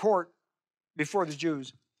in court before the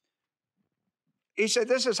Jews. He said,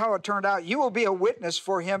 "This is how it turned out. You will be a witness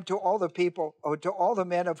for him to all the people, or to all the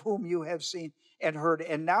men of whom you have seen and heard.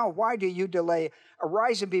 And now, why do you delay?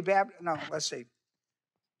 Arise and be baptized." No, let's see.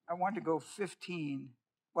 I want to go 15.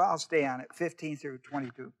 Well, I'll stay on it, 15 through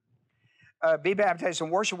 22. Be baptized and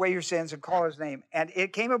wash away your sins and call his name. And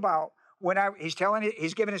it came about when he's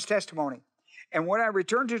giving his testimony. "And when I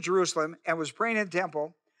returned to Jerusalem and was praying in the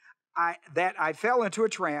temple, I fell into a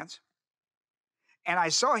trance, and I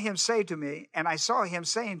saw him saying to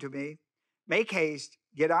me, 'Make haste,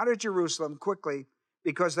 get out of Jerusalem quickly,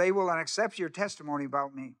 because they will not accept your testimony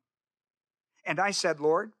about me.' And I said,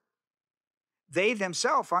 'Lord, they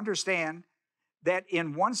themselves understand that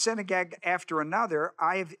in one synagogue after another,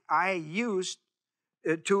 I used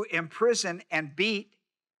to imprison and beat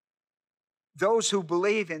those who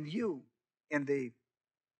believe in thee.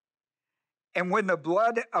 And when the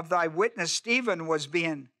blood of thy witness Stephen was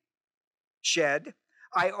being shed,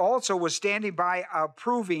 I also was standing by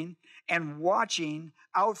approving and watching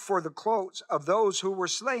out for the clothes of those who were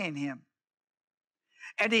slaying him.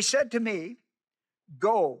 And he said to me,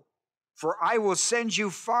 Go, for I will send you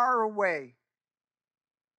far away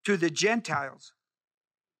to the Gentiles.'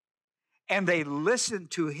 And they listened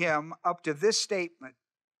to him up to this statement.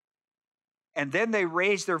 And then they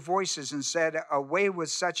raised their voices and said, 'Away with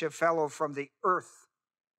such a fellow from the earth,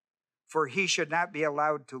 for he should not be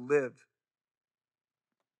allowed to live.'"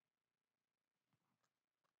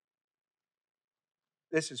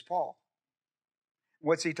 This is Paul.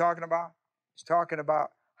 What's he talking about? He's talking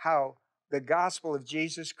about how the gospel of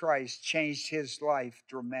Jesus Christ changed his life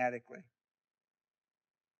dramatically.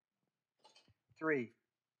 3.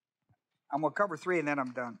 I'm going to cover 3 and then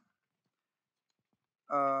I'm done.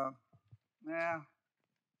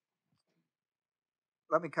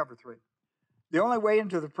 Let me cover 3. The only way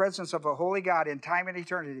into the presence of a holy God in time and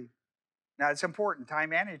eternity. Now, it's important,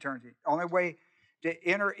 time and eternity. Only way to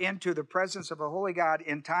enter into the presence of a holy God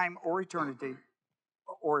in time or eternity,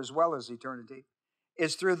 or as well as eternity,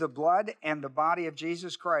 is through the blood and the body of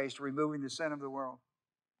Jesus Christ, removing the sin of the world.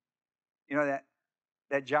 You know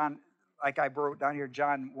that John, like I wrote down here,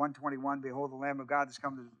 John 1:21, behold the Lamb of God that's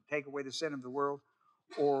come to take away the sin of the world.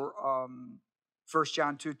 Or 1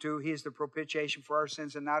 John 2:2, he is the propitiation for our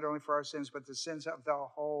sins, and not only for our sins, but the sins of the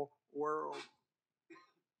whole world.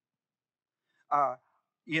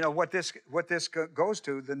 You know what this goes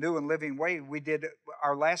to, the new and living way. We did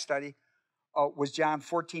our last study was John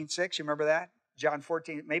 14:6. You remember that? John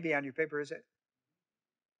 14, maybe on your paper, is it?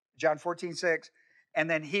 John 14:6. And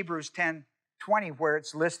then Hebrews 10:20, where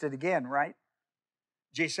it's listed again, right?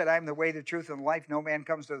 Jesus said, I am the way, the truth, and the life. No man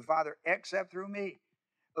comes to the Father except through me.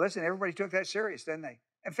 Listen, everybody took that serious, didn't they?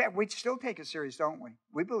 In fact, we still take it serious, don't we?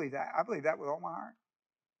 We believe that. I believe that with all my heart.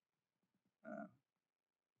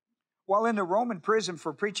 While in the Roman prison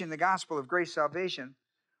for preaching the gospel of grace salvation,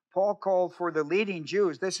 Paul called for the leading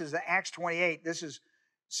Jews. This is Acts 28. This is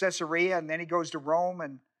Caesarea, and then he goes to Rome,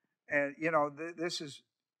 and you know, this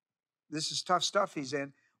is tough stuff he's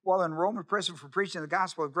in. While in Roman prison for preaching the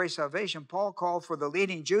gospel of grace salvation, Paul called for the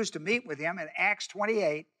leading Jews to meet with him in Acts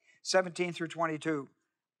 28, 17 through 22.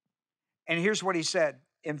 And here's what he said.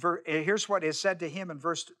 Here's what is said to him in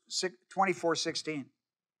verse 24:16.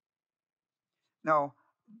 No,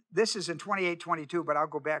 this is in 28:22, but I'll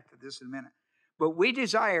go back to this in a minute. But we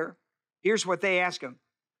desire, here's what they ask him.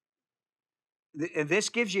 And this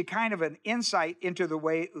gives you kind of an insight into the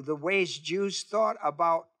ways Jews thought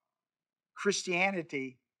about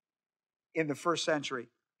Christianity in the first century.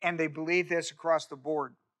 And they believe this across the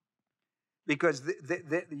board. Because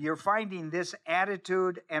you're finding this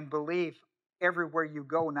attitude and belief everywhere you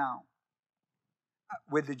go now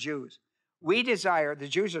with the Jews. We desire, the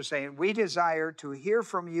Jews are saying, we desire to hear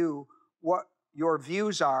from you what your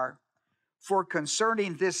views are for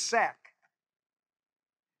concerning this sect.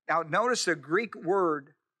 Now, notice the Greek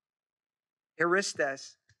word,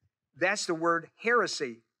 heristes, that's the word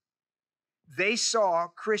heresy. They saw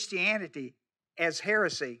Christianity as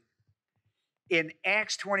heresy. In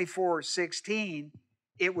Acts 24:16,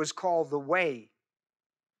 it was called the way.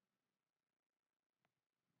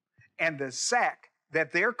 And the sect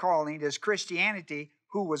that they're calling is Christianity,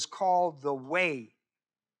 who was called the way.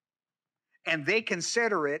 And they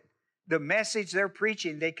consider it, the message they're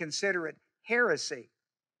preaching, they consider it heresy.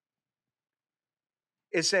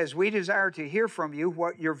 It says, we desire to hear from you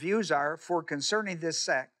what your views are for concerning this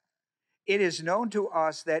sect. It is known to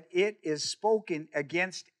us that it is spoken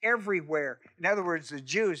against everywhere. In other words, the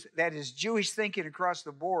Jews, that is Jewish thinking across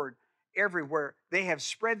the board, everywhere. They have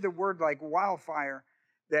spread the word like wildfire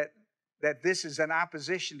that this is an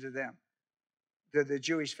opposition to them, to the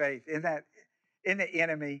Jewish faith. In the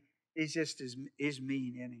enemy, he's just is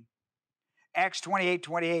mean, isn't he? Acts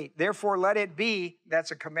 28:28. Therefore, let it be,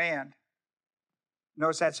 that's a command.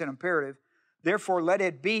 Notice that's an imperative. Therefore, let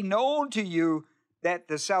it be known to you that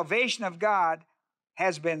the salvation of God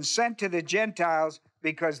has been sent to the Gentiles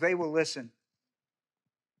because they will listen.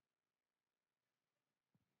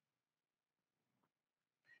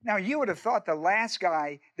 Now, you would have thought the last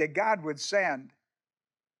guy that God would send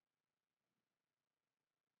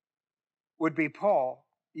would be Paul.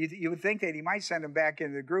 You would think that he might send him back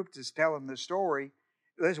into the group to tell him the story.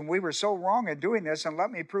 Listen, we were so wrong in doing this, and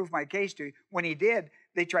let me prove my case to you. When he did,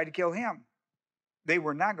 they tried to kill him. They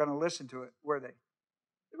were not going to listen to it, were they?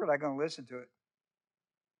 They were not going to listen to it.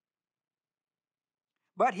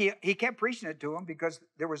 But he kept preaching it to them because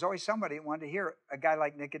there was always somebody that wanted to hear it, a guy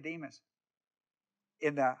like Nicodemus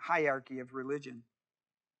in the hierarchy of religion.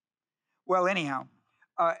 Well, anyhow,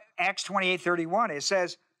 Acts 28:31, it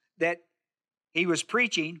says that he was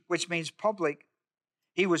preaching, which means public.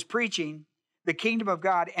 He was preaching the kingdom of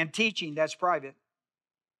God and teaching, that's private,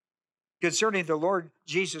 concerning the Lord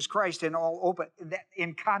Jesus Christ in all open,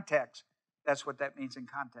 in context. That's what that means in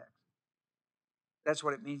context. That's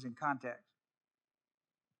what it means in context.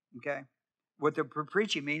 Okay? What the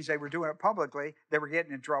preaching means, they were doing it publicly. They were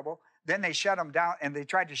getting in trouble. Then they shut them down, and they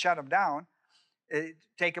tried to shut them down.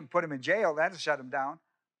 Take them, put them in jail. That'll shut them down.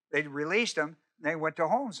 They released them. They went to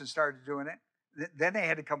homes and started doing it. Then they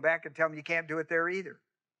had to come back and tell them you can't do it there either.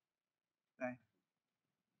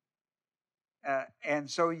 Okay? And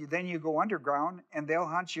so then you go underground, and they'll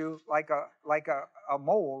hunt you like a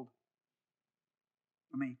mold.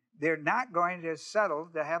 I mean, they're not going to settle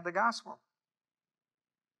to have the gospel.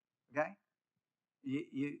 Okay?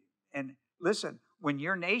 And listen, when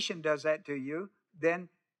your nation does that to you, then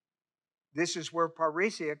this is where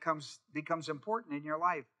parousia becomes important in your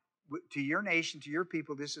life. To your nation, to your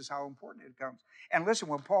people, this is how important it becomes. And listen,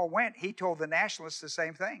 when Paul went, he told the nationalists the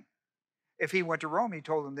same thing. if he went to Rome, he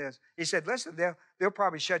told them this. He said, listen, they'll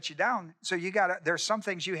probably shut you down. So there's some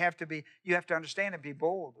things you have to understand and be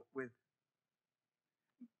bold with.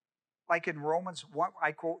 Like in Romans 1,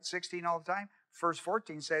 I quote 16 all the time. Verse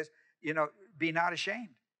 14 says, be not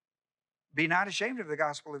ashamed. Be not ashamed of the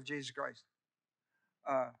gospel of Jesus Christ.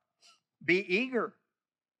 Be eager.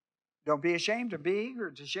 Don't be ashamed, and be eager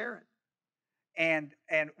to share it. And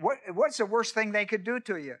what's the worst thing they could do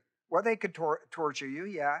to you? Well, they could torture you,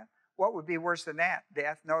 yeah. What would be worse than that?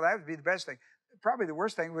 Death? No, that would be the best thing. Probably the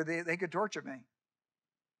worst thing would be they could torture me.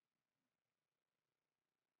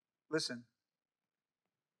 Listen,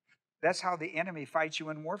 that's how the enemy fights you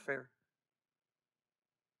in warfare.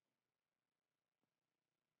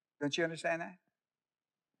 Don't you understand that?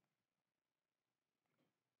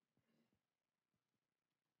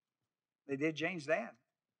 They did Jane's dad.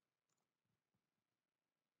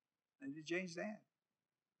 They did Jane's dad.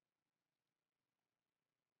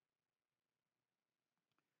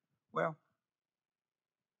 Well,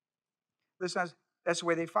 listen, that's the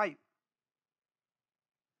way they fight.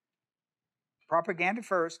 Propaganda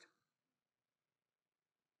first,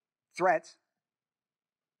 threats,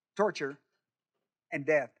 torture, and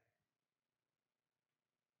death.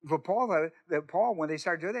 But Paul, when they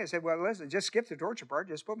started doing that, said, well, listen, just skip the torture part.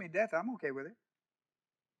 Just put me to death. I'm okay with it.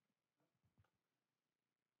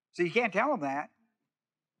 So you can't tell them that.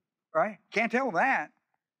 Right? Can't tell them that.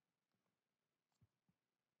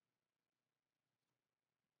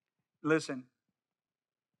 Listen.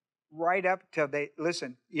 Right up till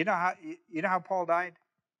listen, you know how Paul died?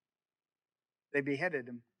 They beheaded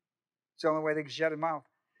him. It's the only way they could shut his mouth.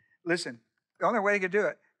 Listen, the only way they could do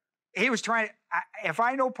it. He was trying, if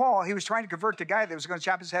I know Paul, he was trying to convert the guy that was going to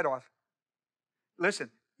chop his head off. Listen,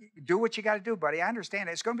 do what you got to do, buddy. I understand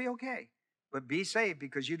it. It's going to be okay. But be saved,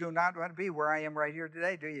 because you do not want to be where I am right here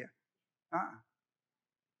today, do you? I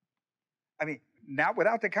mean, not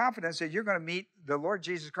without the confidence that you're going to meet the Lord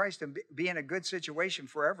Jesus Christ and be in a good situation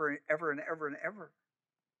forever and ever and ever and ever.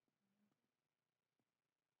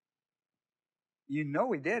 You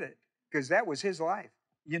know he did it, because that was his life.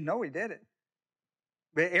 You know he did it.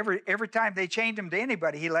 But every time they chained him to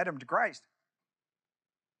anybody, he led them to Christ.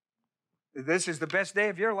 This is the best day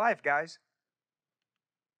of your life, guys.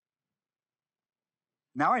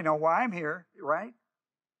 Now I know why I'm here, right?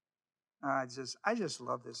 I just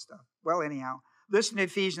love this stuff. Well, anyhow, listen to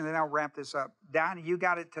Ephesians, and then I'll wrap this up. Don, you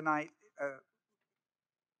got it tonight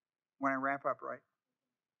when I wrap up, right?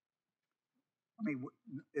 I mean,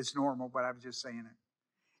 it's normal, but I was just saying it.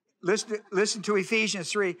 Listen to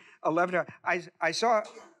Ephesians 3:11. I saw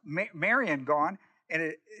Marion gone,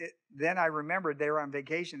 and then I remembered they were on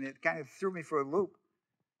vacation. It kind of threw me for a loop,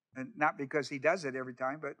 and not because he does it every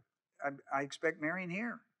time, but I expect Marion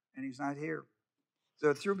here, and he's not here.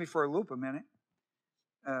 So it threw me for a loop a minute.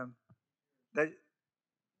 I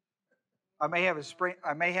may have a spring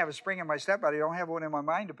in my step, but I don't have one in my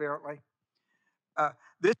mind, apparently.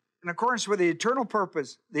 This in accordance with the eternal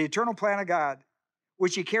purpose, the eternal plan of God,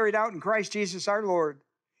 which he carried out in Christ Jesus our Lord,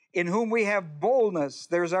 in whom we have boldness,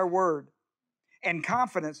 there's our word, and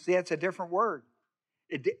confidence. See, that's a different word.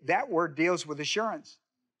 That word deals with assurance.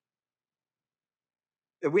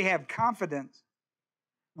 That we have confidence.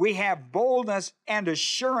 We have boldness and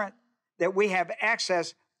assurance that we have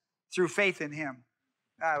access through faith in him.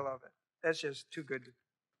 I love it. That's just too good.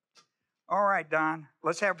 All right, Don,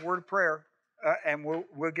 let's have a word of prayer, and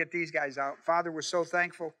we'll get these guys out. Father, we're so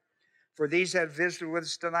thankful for these that have visited with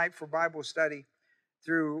us tonight for Bible study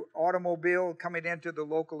through automobile coming into the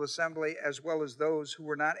local assembly, as well as those who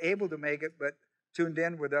were not able to make it but tuned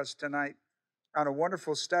in with us tonight on a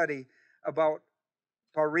wonderful study about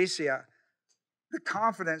parousia, the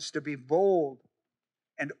confidence to be bold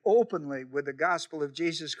and openly with the gospel of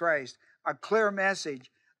Jesus Christ, a clear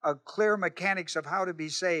message, a clear mechanics of how to be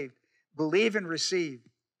saved. Believe and receive,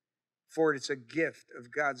 for it's a gift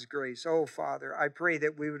of God's grace. Oh, Father, I pray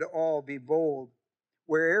that we would all be bold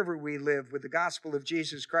wherever we live with the gospel of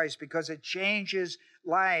Jesus Christ, because it changes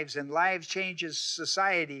lives, and lives changes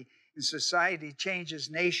society, and society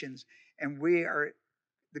changes nations. And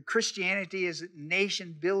the Christianity is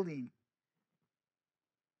nation building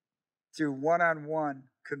through one-on-one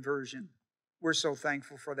conversion. We're so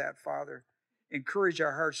thankful for that, Father. Encourage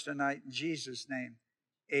our hearts tonight in Jesus' name.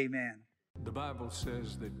 Amen. The Bible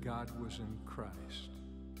says that God was in Christ,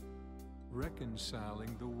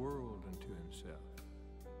 reconciling the world unto himself,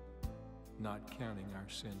 not counting our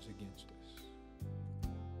sins against us.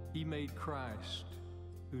 He made Christ,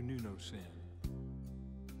 who knew no sin,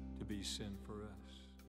 to be sin for us,